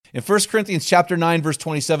In 1 Corinthians chapter 9, verse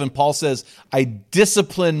 27, Paul says, I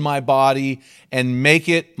discipline my body and make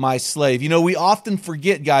it my slave. You know, we often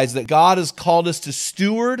forget, guys, that God has called us to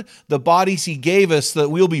steward the bodies he gave us so that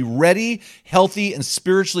we'll be ready, healthy, and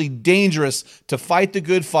spiritually dangerous to fight the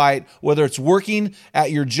good fight, whether it's working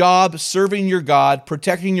at your job, serving your God,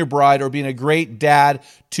 protecting your bride, or being a great dad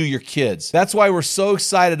to your kids. That's why we're so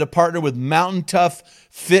excited to partner with Mountain Tough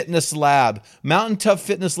Fitness Lab. Mountain Tough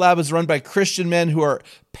Fitness Lab is run by Christian men who are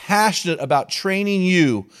passionate about training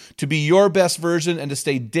you to be your best version and to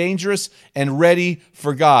stay dangerous and ready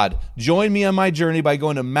for God. Join me on my journey by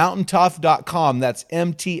going to mountaintough.com. That's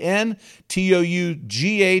MTNTOUGH,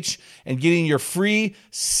 and getting your free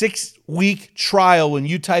 6-week trial when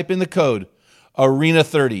you type in the code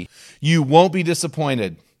ARENA30. You won't be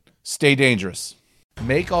disappointed. Stay dangerous.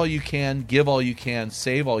 Make all you can, give all you can,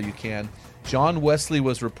 save all you can. John Wesley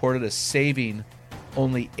was reported as saving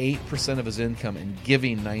only 8% of his income and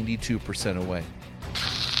giving 92% away.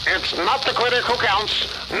 It's not the critic who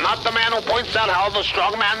counts, not the man who points out how the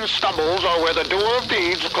strong man stumbles or where the doer of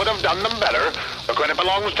deeds could have done them better. The credit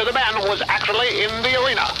belongs to the man who was actually in the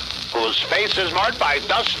arena, whose face is marked by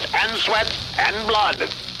dust and sweat and blood.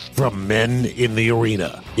 From Men in the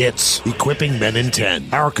Arena, it's Equipping Men in 10.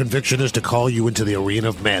 Our conviction is to call you into the arena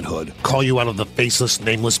of manhood, call you out of the faceless,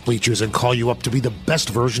 nameless bleachers, and call you up to be the best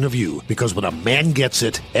version of you, because when a man gets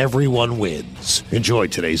it, everyone wins. Enjoy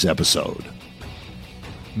today's episode.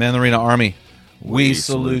 Men in the Arena Army, we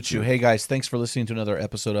salute you. Hey guys, thanks for listening to another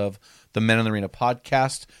episode of the Men in the Arena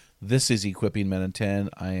podcast. This is Equipping Men in 10.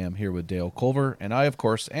 I am here with Dale Culver, and I, of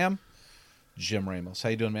course, am Jim Ramos. How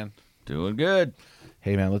you doing, man? Doing good.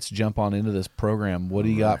 Hey, man, let's jump on into this program. What do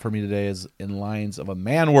you got for me today is in lines of a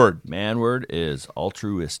man word? Man word is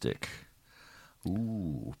altruistic.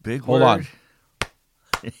 Ooh, big Hold word. on.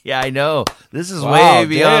 Yeah, I know. This is Wow, way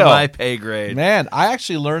beyond Dale. my pay grade. Man, I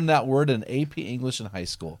actually learned that word in AP English in high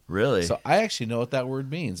school. Really? So I actually know what that word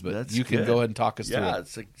means, but That's you can good. go ahead and talk us through Yeah, it.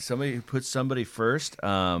 it's like somebody who puts somebody first.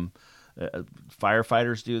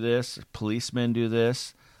 Firefighters do this. Policemen do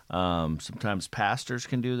this. Sometimes pastors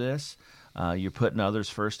can do this. You're putting others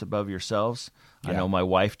first above yourselves. I Yeah. know my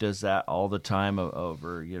wife does that all the time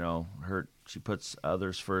over, she puts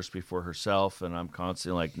others first before herself, and I'm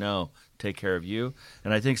constantly like, no, take care of you.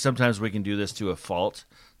 And I think sometimes we can do this to a fault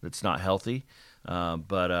that's not healthy,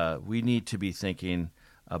 but we need to be thinking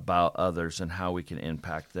about others and how we can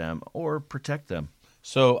impact them or protect them.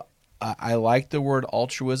 So I like the word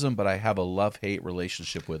altruism, but I have a love-hate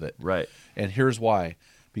relationship with it. Right. And here's why.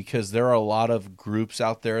 Because there are a lot of groups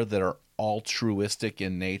out there that are altruistic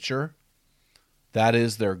in nature. That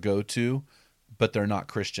is their go-to, but they're not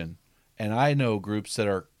Christian. And I know groups that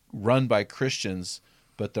are run by Christians,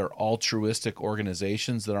 but they're altruistic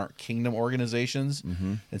organizations that aren't kingdom organizations.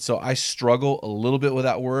 Mm-hmm. And so I struggle a little bit with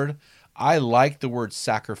that word. I like the word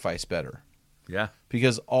sacrifice better. Yeah.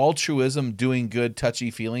 Because altruism, doing good,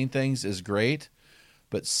 touchy-feeling things is great,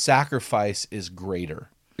 but sacrifice is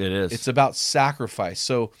greater. It is. It's about sacrifice.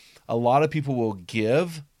 So a lot of people will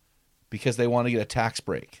give because they want to get a tax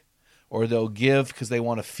break, or they'll give because they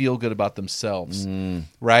want to feel good about themselves,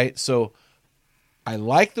 right? So I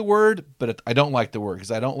like the word, but I don't like the word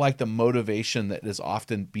because I don't like the motivation that is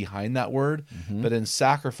often behind that word. Mm-hmm. But in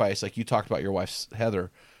sacrifice, like you talked about your wife,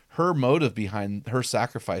 Heather, her motive behind her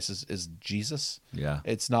sacrifice is Jesus. Yeah.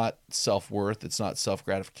 It's not self-worth. It's not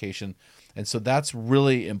self-gratification. And so that's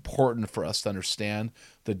really important for us to understand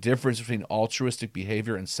the difference between altruistic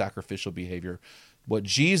behavior and sacrificial behavior. What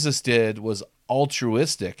Jesus did was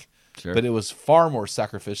altruistic, Sure. but it was far more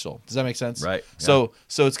sacrificial. Does that make sense? Right. Yeah.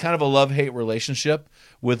 So it's kind of a love-hate relationship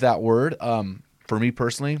with that word for me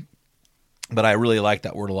personally, but I really like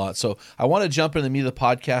that word a lot. So I want to jump into the meat of the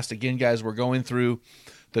podcast. Again, guys, we're going through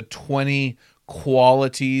the 20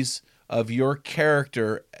 qualities of your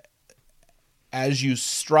character as you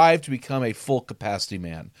strive to become a full capacity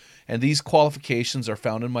man. And these qualifications are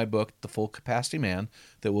found in my book, The Full Capacity Man,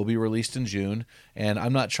 that will be released in June. And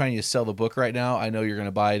I'm not trying to sell the book right now. I know you're going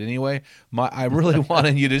to buy it anyway. I really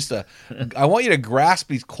wanted you I want you to grasp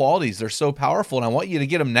these qualities. They're so powerful, and I want you to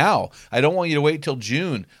get them now. I don't want you to wait till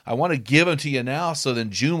June. I want to give them to you now, so then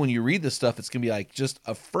June, when you read this stuff, it's going to be like just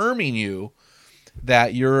affirming you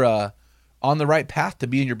that you're on the right path to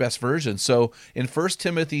being your best version. So in 1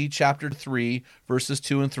 Timothy chapter 3, verses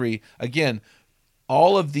 2 and 3, again,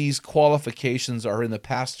 all of these qualifications are in the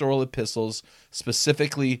pastoral epistles,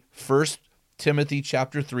 specifically 1 Timothy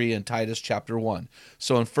chapter 3 and Titus chapter 1.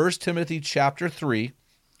 So in 1 Timothy chapter 3,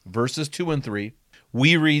 verses 2 and 3,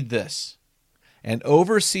 we read this: "An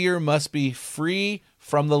overseer must be free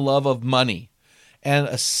from the love of money, And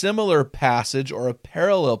a similar passage or a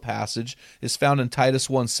parallel passage is found in Titus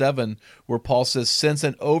 1:7, where Paul says, since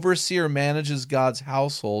an overseer manages God's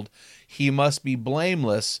household, he must be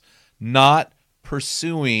blameless, not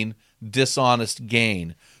pursuing dishonest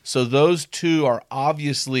gain. So those two are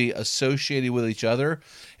obviously associated with each other.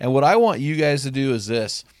 And what I want you guys to do is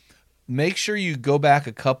this. Make sure you go back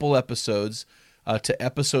a couple episodes to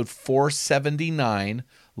episode 479.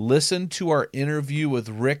 Listen to our interview with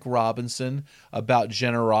Rick Robinson about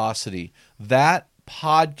generosity. That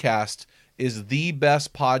podcast is the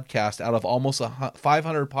best podcast out of almost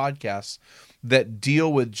 500 podcasts that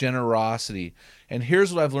deal with generosity. And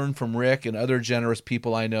here's what I've learned from Rick and other generous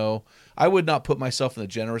people I know. I would not put myself in the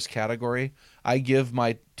generous category. I give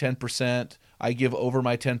my 10%. I give over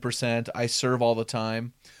my 10%. I serve all the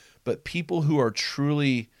time. But people who are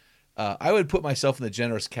truly, I would put myself in the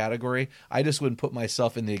generous category. I just wouldn't put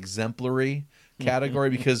myself in the exemplary category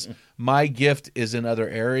because my gift is in other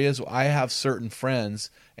areas. I have certain friends,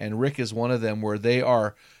 and Rick is one of them, where they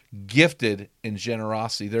are gifted in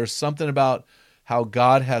generosity. There's something about how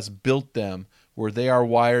God has built them where they are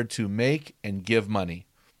wired to make and give money.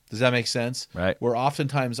 Does that make sense? Right. Where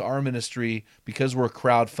oftentimes our ministry, because we're a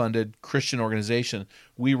crowd-funded Christian organization,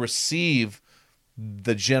 we receive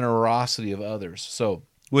the generosity of others. So,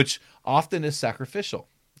 which often is sacrificial.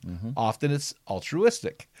 Often it's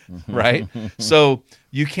altruistic, right? So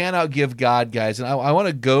you can't outgive God, guys. And I want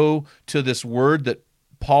to go to this word that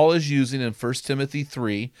Paul is using in 1 Timothy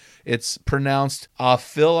 3. It's pronounced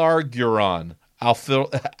aphilarguon.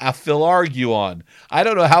 Aphilarguon. I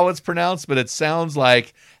don't know how it's pronounced, but it sounds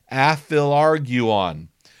like aphilarguon.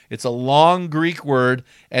 It's a long Greek word,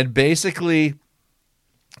 and basically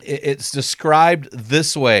it's described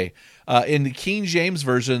this way. In the King James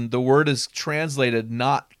Version, the word is translated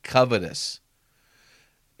not covetous.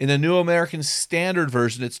 In the New American Standard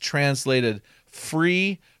Version, it's translated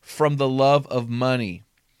free from the love of money.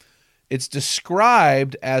 It's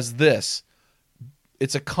described as this.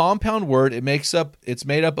 It's a compound word. It's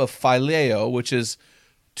made up of phileo, which is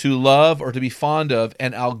to love or to be fond of,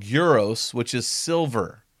 and alguros, which is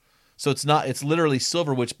silver. So it's literally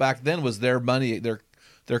silver, which back then was their money,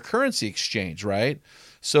 their currency exchange, right?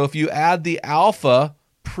 So if you add the alpha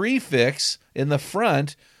prefix in the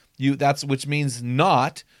front, which means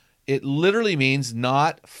not, it literally means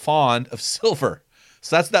not fond of silver.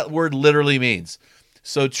 So that's that word literally means.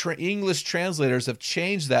 So English translators have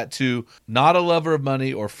changed that to not a lover of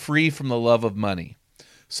money or free from the love of money.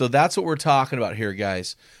 So that's what we're talking about here,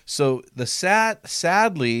 guys. So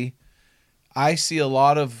sadly, I see a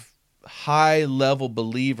lot of high-level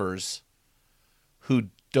believers who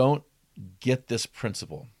don't get this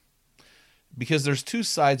principle. Because there's two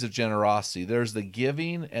sides of generosity. There's the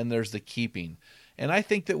giving and there's the keeping. And I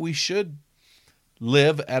think that we should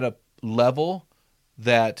live at a level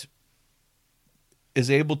that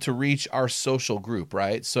is able to reach our social group,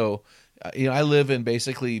 right? So, I live in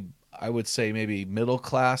basically, I would say maybe middle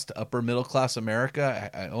class to upper middle class America.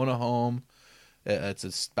 I own a home.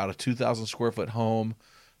 It's about a 2,000 square foot home.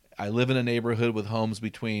 I live in a neighborhood with homes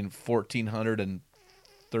between 1,400 and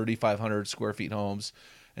 3,500 square feet homes.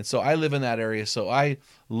 And so I live in that area. So I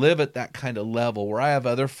live at that kind of level where I have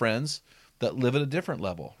other friends that live at a different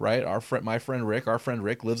level, right? Our friend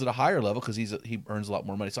Rick lives at a higher level because he earns a lot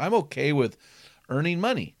more money. So I'm okay with earning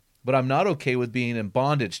money, but I'm not okay with being in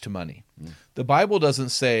bondage to money. The Bible doesn't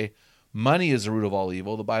say money is the root of all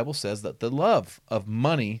evil. The Bible says that the love of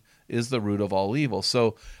money is the root of all evil.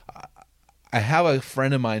 So I have a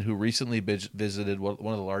friend of mine who recently visited one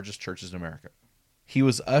of the largest churches in America. He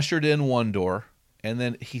was ushered in one door, and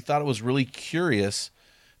then he thought it was really curious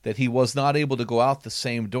that he was not able to go out the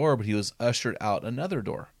same door, but he was ushered out another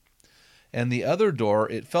door. And the other door,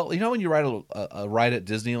 it felt, when you ride a ride at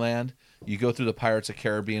Disneyland, you go through the Pirates of the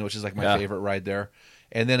Caribbean, which is like my favorite ride there.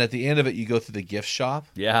 And then at the end of it, you go through the gift shop.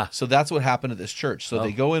 Yeah. So that's what happened at this church. So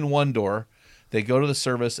they go in one door, they go to the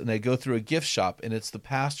service, and they go through a gift shop, and it's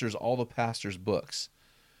all the pastor's books.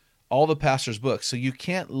 All the pastor's books. So you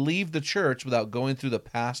can't leave the church without going through the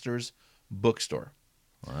pastor's bookstore.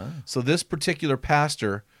 Wow. So this particular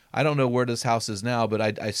pastor, I don't know where this house is now, but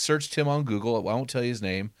I searched him on Google. I won't tell you his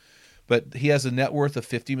name, but he has a net worth of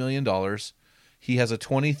 $50 million. He has a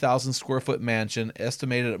 20,000 square foot mansion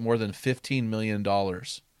estimated at more than $15 million.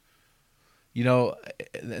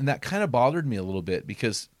 And that kind of bothered me a little bit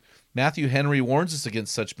because Matthew Henry warns us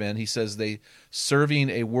against such men. He says they serving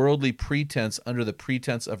a worldly pretense under the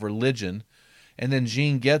pretense of religion. And then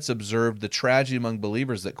Gene Getz observed the tragedy among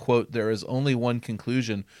believers that, quote, there is only one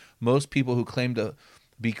conclusion. Most people who claim to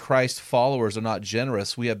be Christ followers are not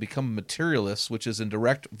generous, we have become materialists, which is in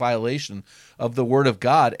direct violation of the Word of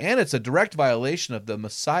God, and it's a direct violation of the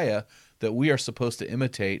Messiah that we are supposed to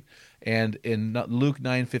imitate. And in Luke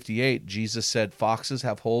 9:58, Jesus said, "Foxes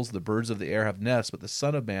have holes, the birds of the air have nests, but the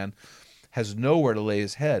Son of Man has nowhere to lay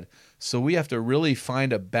his head." So we have to really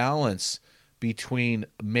find a balance between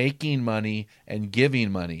making money and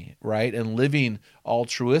giving money, right? And living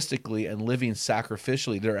altruistically and living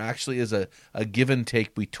sacrificially. There actually is a give and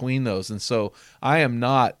take between those. And so I am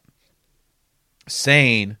not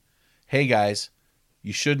saying, hey guys,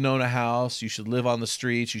 you shouldn't own a house, you should live on the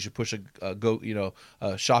streets, you should push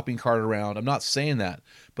a shopping cart around. I'm not saying that.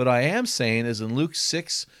 But I am saying is in Luke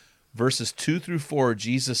 6, verses 2-4,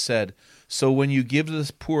 Jesus said, "So when you give to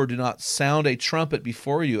the poor, do not sound a trumpet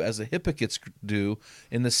before you, as the hypocrites do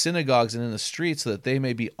in the synagogues and in the streets, so that they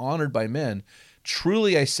may be honored by men.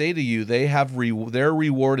 Truly I say to you, they have their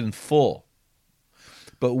reward in full.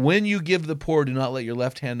 But when you give the poor, do not let your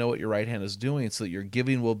left hand know what your right hand is doing, so that your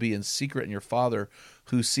giving will be in secret, and your Father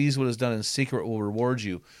who sees what is done in secret will reward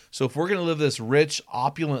you." So if we're going to live this rich,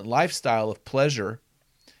 opulent lifestyle of pleasure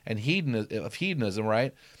and hedonism,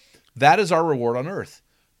 right, that is our reward on earth.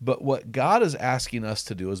 But what God is asking us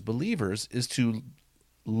to do as believers is to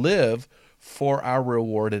live for our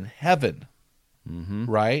reward in heaven,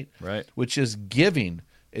 right? Right. Which is giving.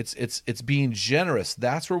 It's being generous.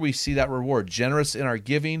 That's where we see that reward. Generous in our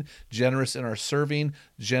giving, generous in our serving,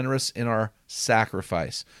 generous in our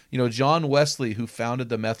sacrifice. You know, John Wesley, who founded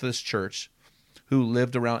the Methodist Church, who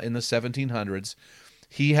lived around in the 1700s,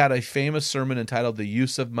 he had a famous sermon entitled "The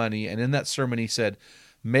Use of Money," and in that sermon he said,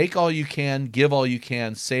 "Make all you can, give all you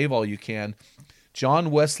can, save all you can." John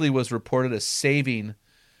Wesley was reported as saving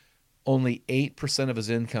only 8% of his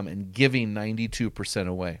income and giving 92%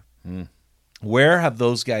 away. Where have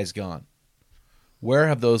those guys gone? Where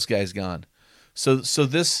have those guys gone? So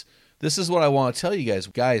this is what I want to tell you guys.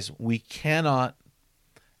 Guys, we cannot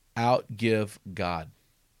outgive God.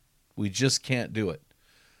 We just can't do it.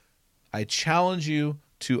 I challenge you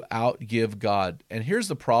to outgive God. And here's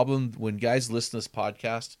the problem when guys listen to this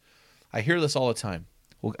podcast. I hear this all the time.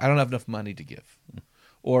 Well, I don't have enough money to give.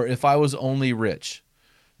 Or if I was only rich.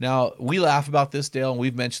 Now, we laugh about this, Dale, and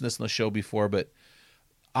we've mentioned this on the show before, but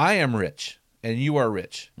I am rich and you are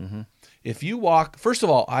rich. If you walk, first of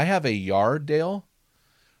all, I have a yard, Dale,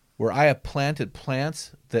 where I have planted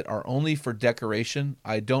plants that are only for decoration.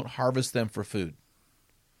 I don't harvest them for food.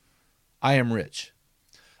 I am rich.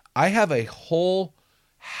 I have a whole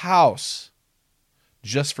house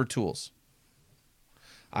just for tools.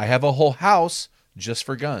 I have a whole house just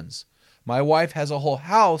for guns. My wife has a whole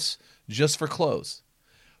house just for clothes.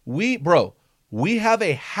 We have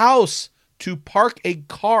a house to park a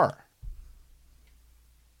car.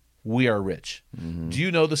 We are rich. Do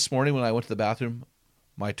you know this morning when I went to the bathroom,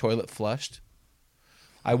 my toilet flushed?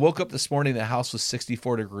 I woke up this morning, the house was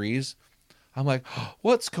 64 degrees. I'm like,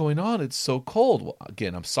 what's going on? It's so cold. Well,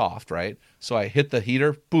 again, I'm soft, right? So I hit the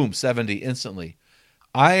heater, boom, 70 instantly.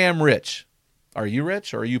 I am rich. Are you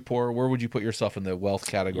rich or are you poor? Where would you put yourself in the wealth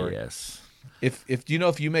category? Yes. If you know,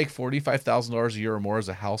 if you make $45,000 a year or more as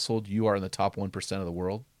a household, you are in the top 1% of the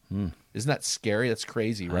world. Isn't that scary? That's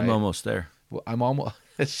crazy, right? I'm almost there. Well, I'm almost.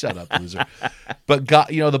 Shut up, loser. But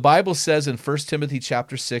God, you know, the Bible says in 1 Timothy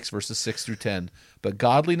chapter 6, verses 6-10, "But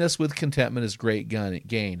godliness with contentment is great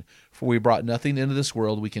gain. For we brought nothing into this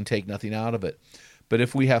world, we can take nothing out of it. But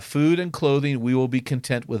if we have food and clothing, we will be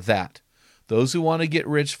content with that. Those who want to get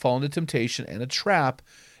rich fall into temptation and a trap,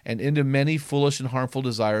 and into many foolish and harmful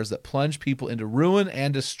desires that plunge people into ruin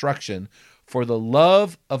and destruction. For the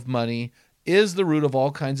love of money is the root of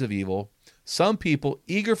all kinds of evil. Some people,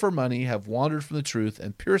 eager for money, have wandered from the truth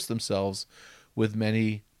and pierced themselves with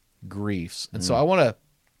many griefs." And so I want to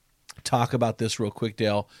talk about this real quick,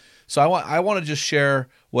 Dale. So I want to just share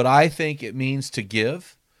what I think it means to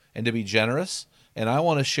give and to be generous. And I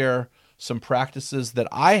want to share some practices that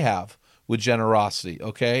I have with generosity,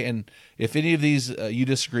 okay? And if any of these you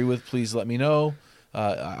disagree with, please let me know.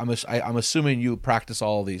 I'm assuming you practice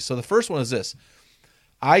all of these. So the first one is this.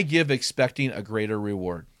 I give expecting a greater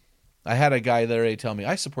reward. I had a guy the other day tell me,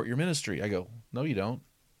 "I support your ministry." I go, "No, you don't."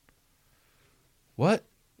 "What?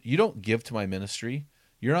 You don't give to my ministry.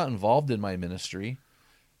 You're not involved in my ministry.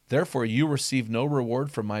 Therefore, you receive no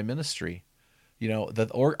reward from my ministry." You know,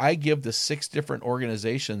 I give to 6 different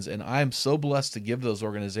organizations, and I'm so blessed to give those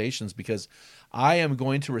organizations because I am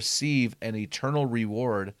going to receive an eternal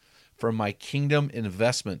reward from my kingdom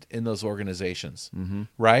investment in those organizations.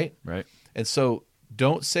 Right? Right. And so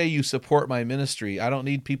don't say you support my ministry. I don't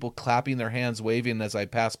need people clapping their hands, waving as I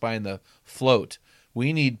pass by in the float.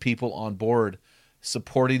 We need people on board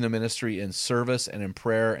supporting the ministry in service and in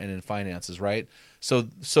prayer and in finances, right? So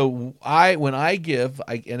when I give,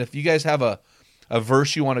 and if you guys have a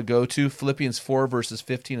verse you want to go to, Philippians 4 verses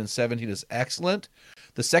 15 and 17 is excellent.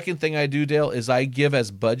 The second thing I do, Dale, is I give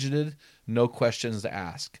as budgeted, no questions to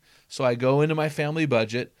ask. So I go into my family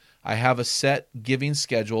budget, I have a set giving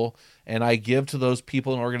schedule, and I give to those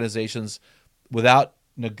people and organizations without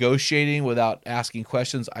negotiating, without asking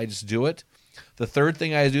questions. I just do it. The third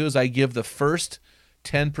thing I do is I give the first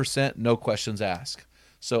 10%, no questions asked.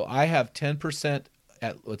 So I have 10%,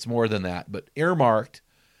 it's more than that, but earmarked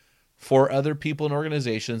for other people and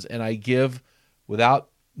organizations, and I give without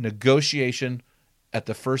negotiation at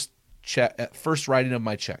the first writing of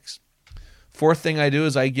my checks. Fourth thing I do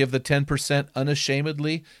is I give the 10%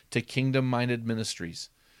 unashamedly to kingdom-minded ministries.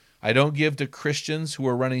 I don't give to Christians who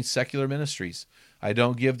are running secular ministries. I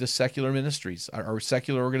don't give to secular ministries or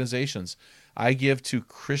secular organizations. I give to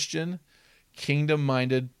Christian,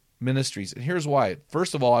 kingdom-minded ministries. And here's why.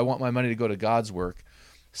 First of all, I want my money to go to God's work.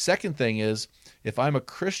 Second thing is, if I'm a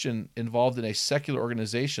Christian involved in a secular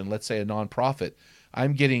organization, let's say a nonprofit,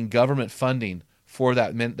 I'm getting government funding for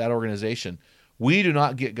that organization. We do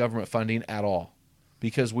not get government funding at all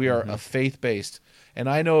because we are a faith-based. And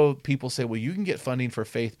I know people say, well, you can get funding for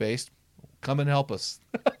faith-based. Come and help us.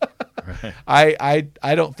 Right.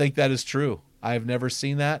 I don't think that is true. I've never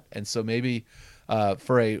seen that. And so maybe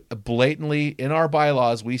for a blatantly, in our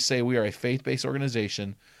bylaws, we say we are a faith-based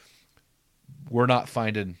organization. We're not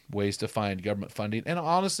finding ways to find government funding. And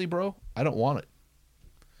honestly, bro, I don't want it.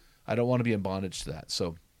 I don't want to be in bondage to that.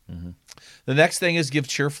 So the next thing is give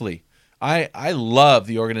cheerfully. I love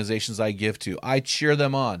the organizations I give to. I cheer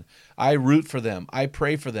them on. I root for them. I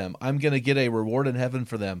pray for them. I'm going to get a reward in heaven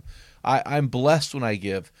for them. I'm blessed when I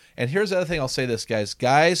give. And here's the other thing I'll say this, guys.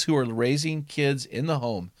 Guys who are raising kids in the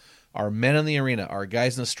home, our men in the arena, our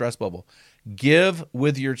guys in the stress bubble, give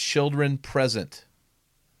with your children present.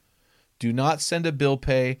 Do not send a bill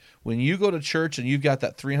pay. When you go to church and you've got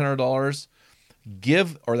that $300,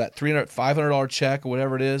 give, or that $500 check or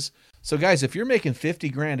whatever it is. So guys, if you're making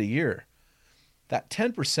 $50,000 a year, that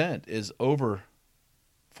 10% is over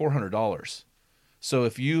 $400. So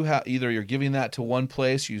if you have either you're giving that to one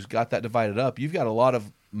place, you've got that divided up, you've got a lot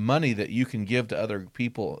of money that you can give to other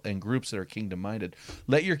people and groups that are kingdom-minded.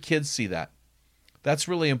 Let your kids see that. That's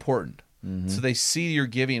really important. So they see your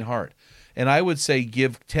giving heart. And I would say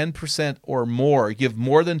give 10% or more, give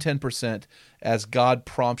more than 10% as God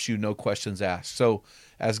prompts you, no questions asked. So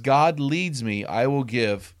as God leads me, I will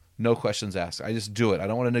give no questions asked. I just do it. I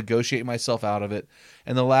don't want to negotiate myself out of it.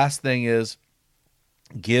 And the last thing is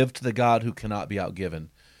give to the God who cannot be outgiven.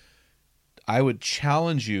 I would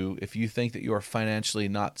challenge you, if you think that you are financially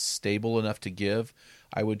not stable enough to give,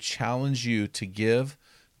 I would challenge you to give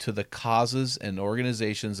to the causes and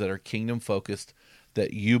organizations that are kingdom-focused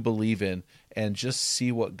that you believe in, and just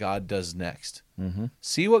see what God does next.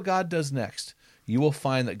 See what God does next. You will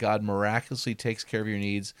find that God miraculously takes care of your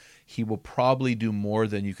needs. He will probably do more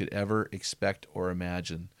than you could ever expect or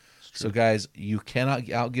imagine. So guys, you cannot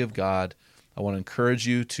outgive God. I want to encourage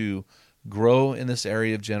you to grow in this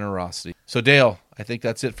area of generosity. So Dale, I think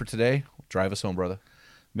that's it for today. Drive us home, brother.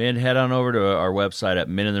 Men, head on over to our website at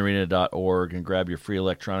meninthearena.org and grab your free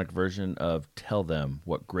electronic version of Tell Them,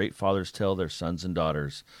 What Great Fathers Tell Their Sons and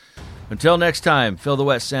Daughters. Until next time, feel the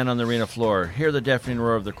wet sand on the arena floor, hear the deafening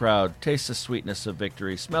roar of the crowd, taste the sweetness of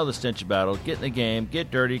victory, smell the stench of battle, get in the game,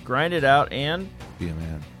 get dirty, grind it out, and be a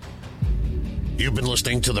man. You've been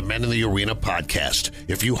listening to the Men in the Arena podcast.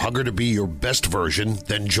 If you hunger to be your best version,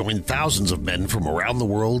 then join thousands of men from around the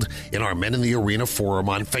world in our Men in the Arena forum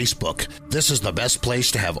on Facebook. This is the best place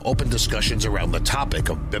to have open discussions around the topic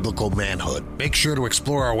of biblical manhood. Make sure to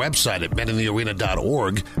explore our website at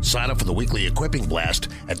meninthearena.org, sign up for the weekly equipping blast,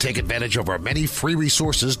 and take advantage of our many free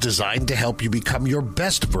resources designed to help you become your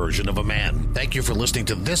best version of a man. Thank you for listening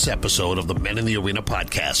to this episode of the Men in the Arena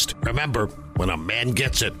podcast. Remember, when a man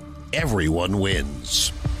gets it, everyone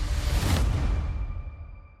wins.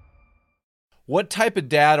 What type of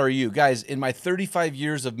dad are you? Guys, in my 35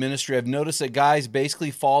 years of ministry, I've noticed that guys basically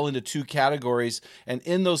fall into two categories. And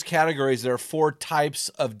in those categories, there are 4 types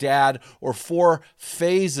of dad, or 4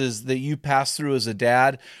 phases that you pass through as a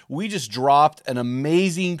dad. We just dropped an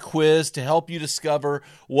amazing quiz to help you discover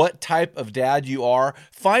what type of dad you are.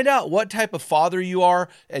 Find out what type of father you are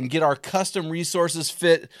and get our custom resources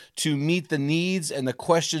fit to meet the needs and the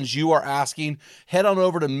questions you are asking. Head on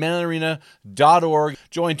over to meninthearena.org.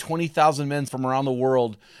 Join 20,000 men from around the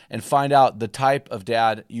world and find out the type of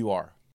dad you are.